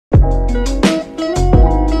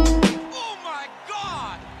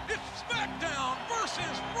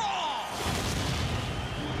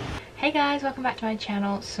Hey guys, welcome back to my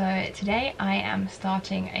channel. So today I am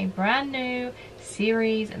starting a brand new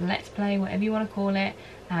series, let's play, whatever you want to call it,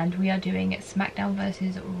 and we are doing SmackDown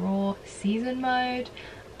versus Raw season mode.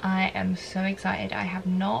 I am so excited. I have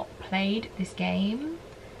not played this game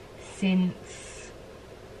since,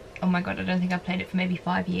 oh my god, I don't think I've played it for maybe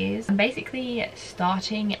 5 years. I'm basically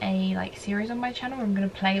starting a series on my channel where I'm going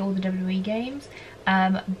to play all the WWE games,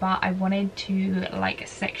 but I wanted to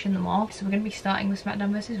section them off. So we're going to be starting with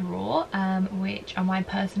SmackDown vs Raw, which are my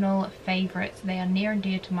personal favourites. They are near and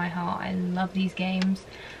dear to my heart. I love these games.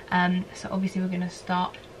 So obviously we're going to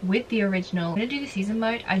start with the original. I'm going to do the season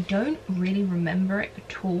mode. I don't really remember it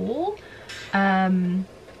at all.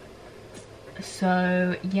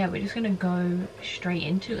 So yeah, we're just going to go straight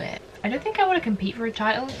into it. I don't think I want to compete for a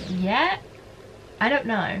title yet. I don't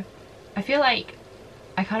know. I feel like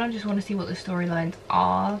I kind of just want to see what the storylines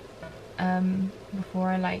are before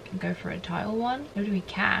I go for a title one. WWE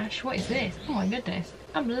Cash, what is this? Oh my goodness,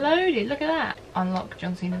 I'm loaded, look at that. Unlock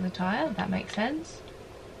John Cena's attire, that makes sense.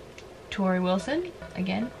 Torrie Wilson,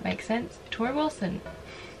 again, makes sense. Torrie Wilson.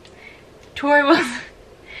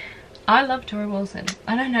 I love Torrie Wilson.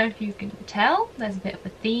 I don't know if you can tell, there's a bit of a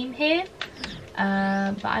theme here,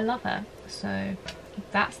 but I love her. So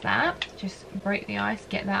that's that. Just break the ice,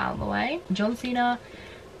 get that out of the way. John Cena,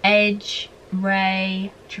 Edge,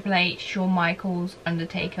 Ray, Triple H, Shawn Michaels,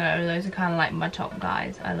 Undertaker, those are kind of like my top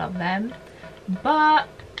guys. I love them. But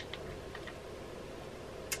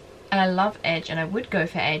I love Edge and I would go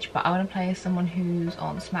for Edge, but I want to play as someone who's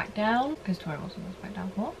on SmackDown, because Torrie wasn't on SmackDown.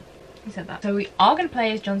 What? He said that. So we are going to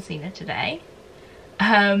play as John Cena today.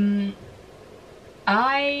 I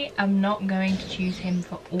am not going to choose him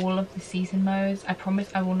for all of the season modes. I promise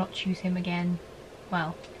I will not choose him again.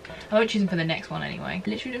 Well, I won't choose him for the next one anyway. It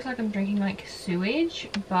literally looks like I'm drinking like sewage,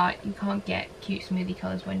 but you can't get cute smoothie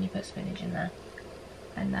colours when you put spinach in there.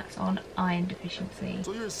 And that's on iron deficiency.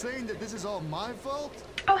 So you're saying that this is all my fault?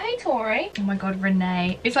 Oh hey Torrie. Oh my god,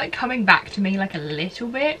 Renee. It's like coming back to me like a little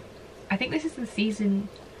bit. I think this is the season,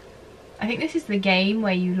 I think this is the game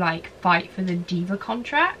where you fight for the diva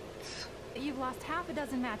contracts. You've lost half a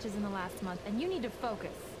dozen matches in the last month and you need to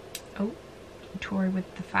focus. Oh, Torrie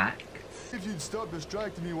with the facts. If you'd stop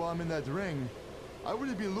distracting me while I'm in that ring, I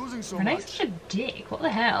wouldn't be losing so Renee's much. such a dick, what the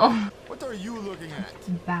hell? What are you looking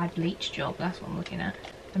at? Bad leech job, that's what I'm looking at.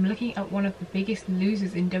 I'm looking at one of the biggest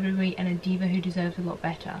losers in WWE and a diva who deserves a lot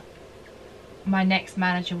better. My next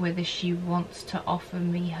manager, whether she wants to offer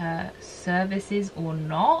me her services or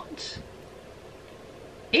not.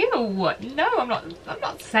 Ew, no, I'm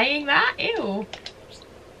not saying that, ew.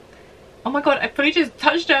 Oh my god, I probably just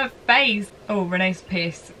touched her face. Oh, Renee's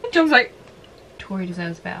pissed. John's like, Torrie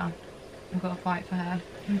deserves better. We've got to fight for her.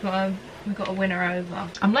 We've got to win her over.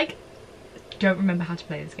 I'm don't remember how to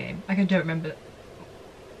play this game. I don't remember.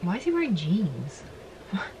 Why is he wearing jeans?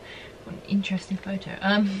 What an interesting photo.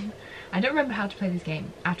 I don't remember how to play this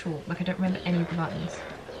game at all. I don't remember any of the buttons.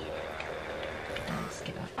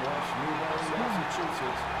 Skip that.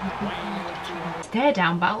 Stare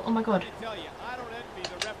down battle. Oh my god.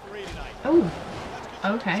 Oh.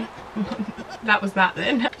 Okay. That was that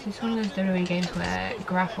then. It's one of those WWE games where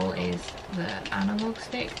grapple is the analog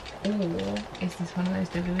stick, or is this one of those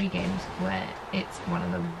WWE games where it's one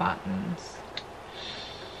of the buttons?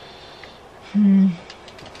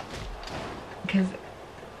 Because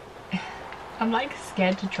I'm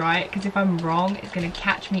scared to try it, because if I'm wrong it's gonna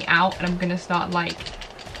catch me out and I'm gonna start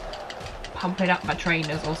pumping up my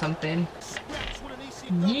trainers or something.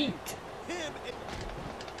 Yeet.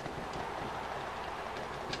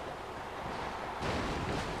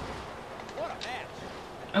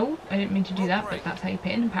 Oh, I didn't mean to do that, but that's how you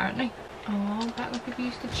pin apparently. Oh, back when people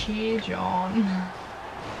used to cheer John.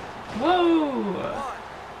 Whoa!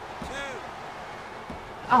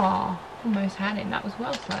 Oh, almost had him. That was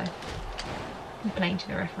well slow. Complain to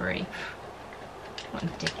the referee. What a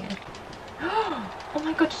dickhead. Oh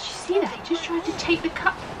my god, did you see that? He just tried to take the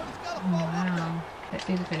cut. Oh, wow. Let's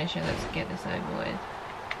do the finisher. Let's get this over with.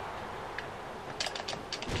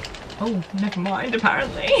 Oh, never mind,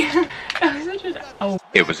 apparently. Oh.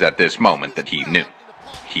 It was at this moment that he knew.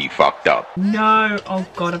 He fucked up. No! Oh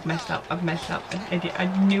god, I've messed up. I've messed up. I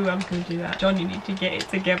knew I was going to do that. John, you need to get it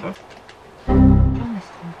together. Oh, this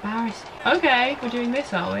is embarrassing. Okay, we're doing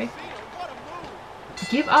this, are we?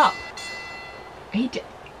 Give up.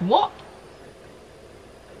 What?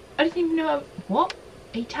 I didn't even know. What?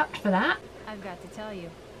 He tapped for that? I've got to tell you,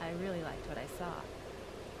 I really liked what I saw.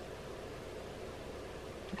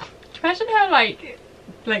 Imagine how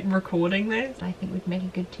recording this. I think we'd make a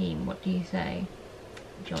good team. What do you say?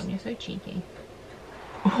 John, you're so cheeky.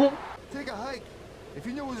 Take a hike. If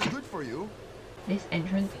you know what's good for you. This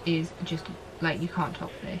entrance is just like, you can't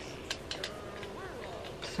top this.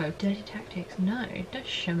 So dirty tactics. No, don't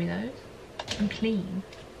show me those. I'm clean.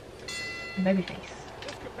 Babyface.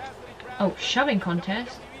 Oh, shoving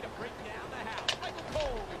contest.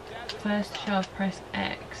 First shove, press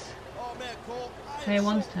X. Player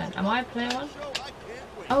 1's turn. Am I player 1?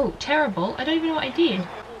 Oh, terrible. I don't even know what I did.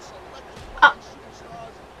 Ah.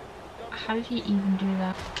 How did he even do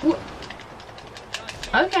that? Ooh.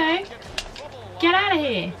 Okay. Get out of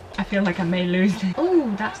here. I feel like I may lose this.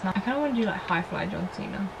 Oh, that's nice. I kind of want to do like high fly John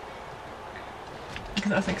Cena.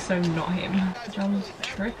 Because that's like so not him. John's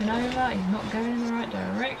tripping over. He's not going in the right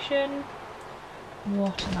direction.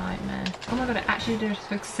 What a nightmare. Oh my god, I actually did a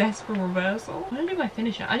successful reversal. I don't do my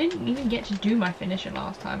finisher. I didn't even get to do my finisher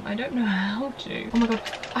last time. I don't know how to. Oh my god,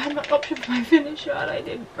 I had my option for my finisher and I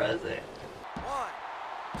didn't press it. 1,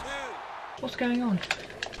 2. What's going on?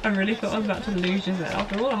 I really thought I was about to lose just then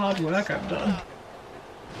after all the hard work I've done.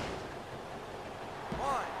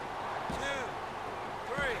 1, 2,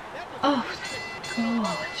 3. Oh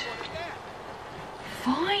god.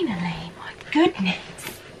 Finally, my goodness.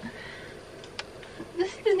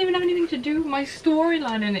 This doesn't even have anything to do with my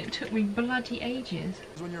storyline and it took me bloody ages.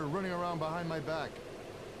 When you're running around behind my back.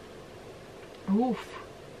 Oof.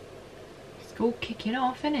 It's all kicking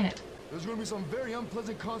off, innit? There's gonna be some very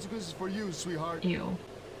unpleasant consequences for you, sweetheart. Ew.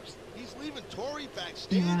 He's leaving Torrie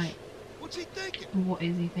backstage. You're right. What's he thinking? What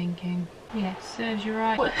is he thinking? Yeah, serves you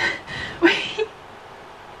right. What? Wait.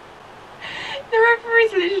 The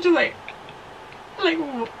referee's literally just like,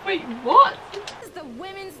 wait, what? This is the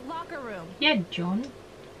women's locker room. Yeah, John.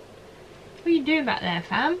 What are you doing back there,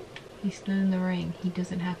 fam? He's still in the ring. He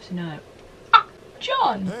doesn't have to know. Ah,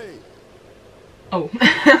 John! Hey! Oh.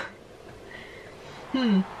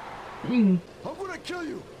 I'm gonna kill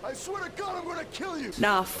you! I swear to God, I'm gonna kill you!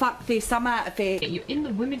 Nah, fuck this, I'm out of here. You're in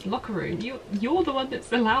the women's locker room. You're the one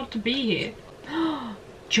that's allowed to be here.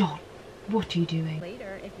 John, what are you doing?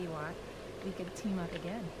 Later, if you want, we could team up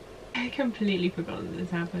again. I completely forgot that this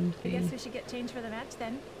happened. I guess we should get changed for the match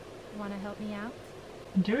then. Wanna help me out?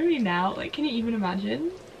 Doing me now? Like, can you even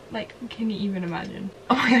imagine? Like, can you even imagine?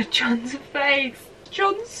 Oh my god, John's face!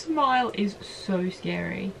 John's smile is so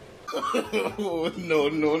scary. Oh, no.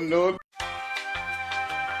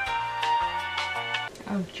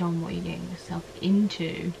 Oh, John, what are you getting yourself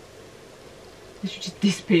into? This just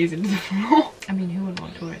disappears into the floor. I mean, who would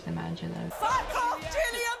want Torrie as their manager, though? Fuck off,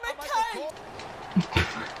 Gillian McKay!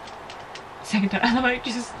 Second time, I like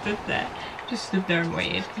just stood there. Just stood there and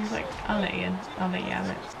waited. He was like, I'll let you have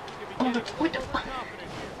it. Oh my god, what the fuck?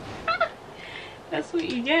 That's what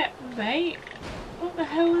you get, mate. What the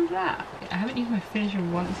hell was that? I haven't used my finisher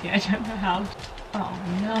once yet. I don't know how. Oh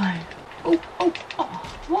no. Oh,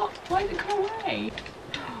 what? Why did it go away?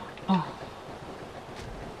 Oh.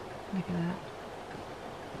 Look at that.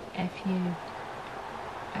 F you.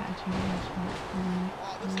 Attitude management.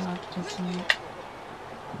 Love to see it.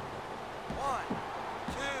 1,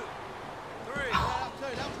 2, 3. I'll tell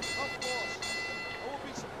you, that was a tough loss. I won't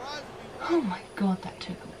be surprised if you Oh my god, that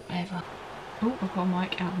took forever. Oh, I've got a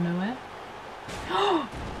mic out of nowhere. Oh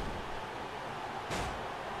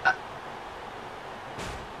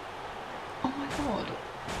my god.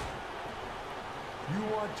 You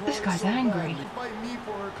want Torrie This guy's so angry. bad to fight me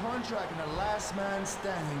for her contract in a last man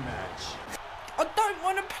standing match. I don't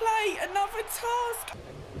want to play another task.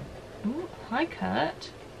 Oh, hi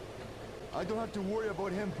Kurt. I don't have to worry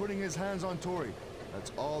about him putting his hands on Torrie.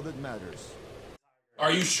 That's all that matters.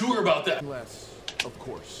 Are you sure about that? Unless, of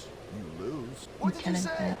course, you lose. What did you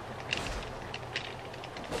Lieutenant say? Kurt.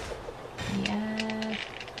 Yeah.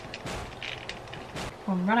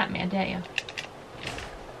 Come on, run at me, I dare you.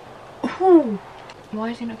 Ooh.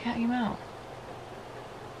 Why is he not counting him out?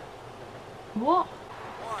 What?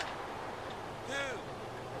 1, 2,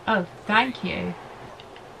 Oh, thank you.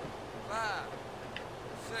 5,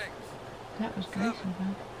 6, That was Grayson,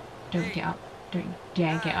 man. Don't get up. Don't you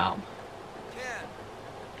dare get up. 10.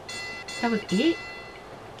 That was it?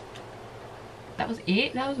 That was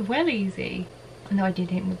it? That was well easy. No, I did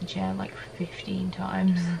hit him with the chair like 15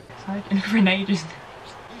 times. Sorry, Renee just...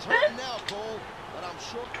 He's hurting now, Cole, but I'm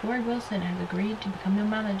sure. Torrie Wilson has agreed to become your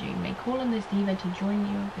manager. You may call on this diva to join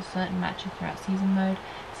you for certain matches throughout season mode.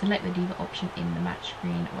 Select the diva option in the match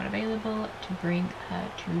screen when available to bring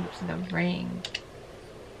her to the ring.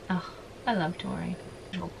 Ugh, I love Torrie.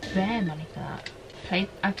 I got bare money for that.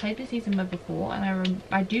 I've played the season mode before, and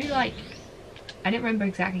I do like. I didn't remember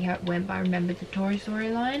exactly how it went, but I remembered the Torrie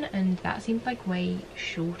storyline, and that seemed like way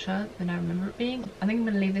shorter than I remember it being. I think I'm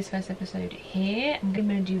going to leave this first episode here. I'm going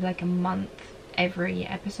to do like a month every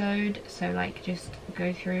episode, so like just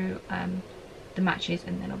go through the matches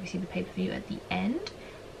and then obviously the pay-per-view at the end.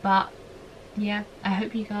 But yeah, I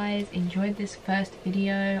hope you guys enjoyed this first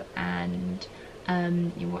video and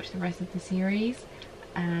you watch the rest of the series.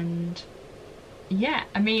 And yeah,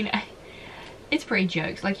 I mean, it's pretty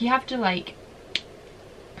jokes. Like, you have to, like,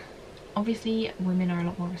 obviously women are a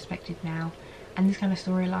lot more respected now, and this kind of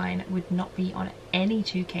storyline would not be on any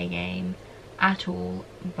 2K game at all,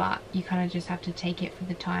 but you kind of just have to take it for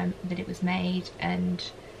the time that it was made. And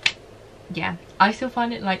yeah, I still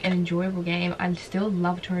find it like an enjoyable game. I still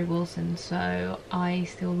love Torrie Wilson, so I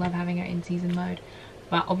still love having her in season mode,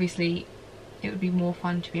 but obviously it would be more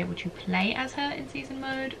fun to be able to play as her in season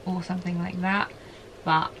mode or something like that.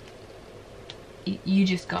 But you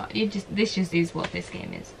just got, this just is what this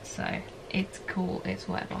game is, so it's cool, it's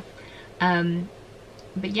whatever.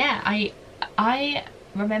 But yeah, I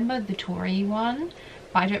remember the Torrie one,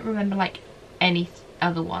 but I don't remember like any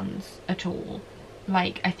other ones at all.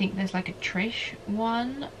 Like, I think there's like a Trish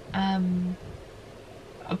one,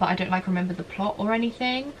 but I don't like remember the plot or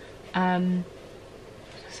anything. So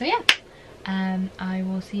yeah, I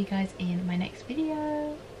will see you guys in my next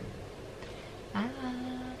video. Bye.